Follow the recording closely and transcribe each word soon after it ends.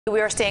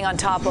We are staying on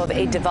top of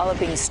a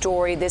developing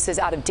story. This is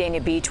out of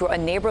Dania Beach, where a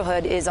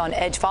neighborhood is on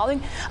edge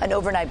following an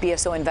overnight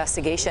BSO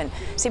investigation.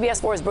 CBS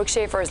 4's Brooke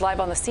Shafer is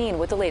live on the scene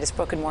with the latest.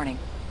 Brooke, good morning.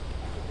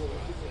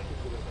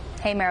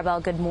 Hey,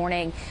 Maribel, good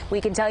morning. We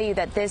can tell you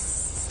that this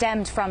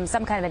stemmed from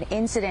some kind of an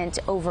incident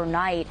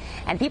overnight,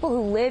 and people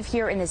who live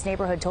here in this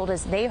neighborhood told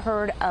us they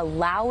heard a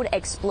loud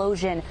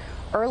explosion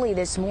early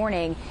this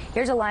morning.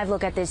 Here's a live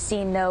look at this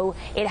scene, though.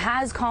 It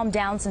has calmed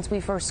down since we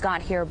first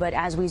got here, but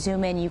as we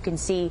zoom in, you can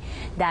see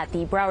that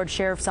the Broward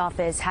Sheriff's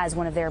Office has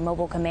one of their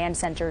mobile command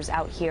centers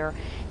out here.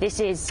 This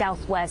is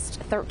Southwest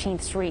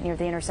 13th Street near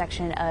the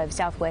intersection of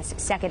Southwest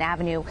 2nd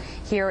Avenue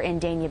here in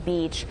Dania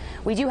Beach.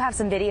 We do have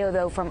some video,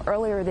 though, from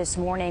earlier this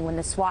morning when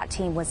the SWAT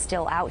team was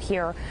still out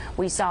here.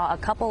 We saw a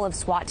couple of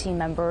SWAT team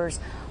members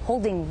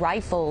holding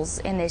rifles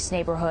in this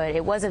neighborhood.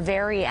 It was a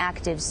very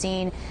active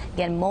scene.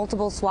 Again,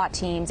 multiple SWAT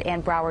teams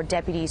and Broward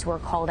deputies were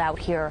called out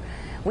here.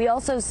 We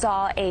also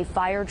saw a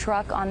fire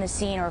truck on the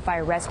scene, or a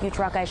fire rescue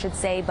truck, I should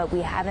say, but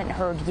we haven't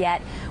heard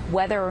yet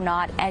whether or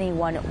not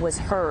anyone was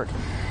hurt.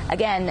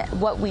 Again,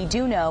 what we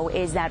do know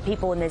is that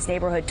people in this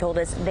neighborhood told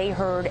us they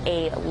heard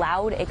a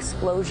loud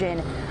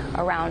explosion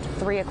around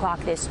 3 o'clock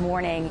this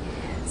morning.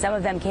 Some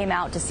of them came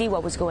out to see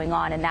what was going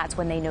on, and that's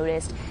when they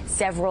noticed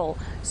several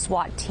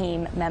SWAT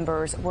team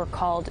members were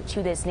called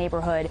to this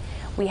neighborhood.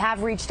 We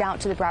have reached out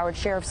to the Broward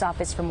Sheriff's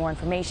Office for more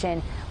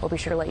information. We'll be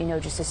sure to let you know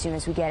just as soon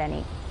as we get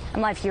any.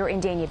 I'm live here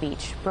in Dania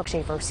Beach. Brooke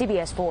Shafer,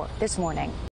 CBS 4 This Morning.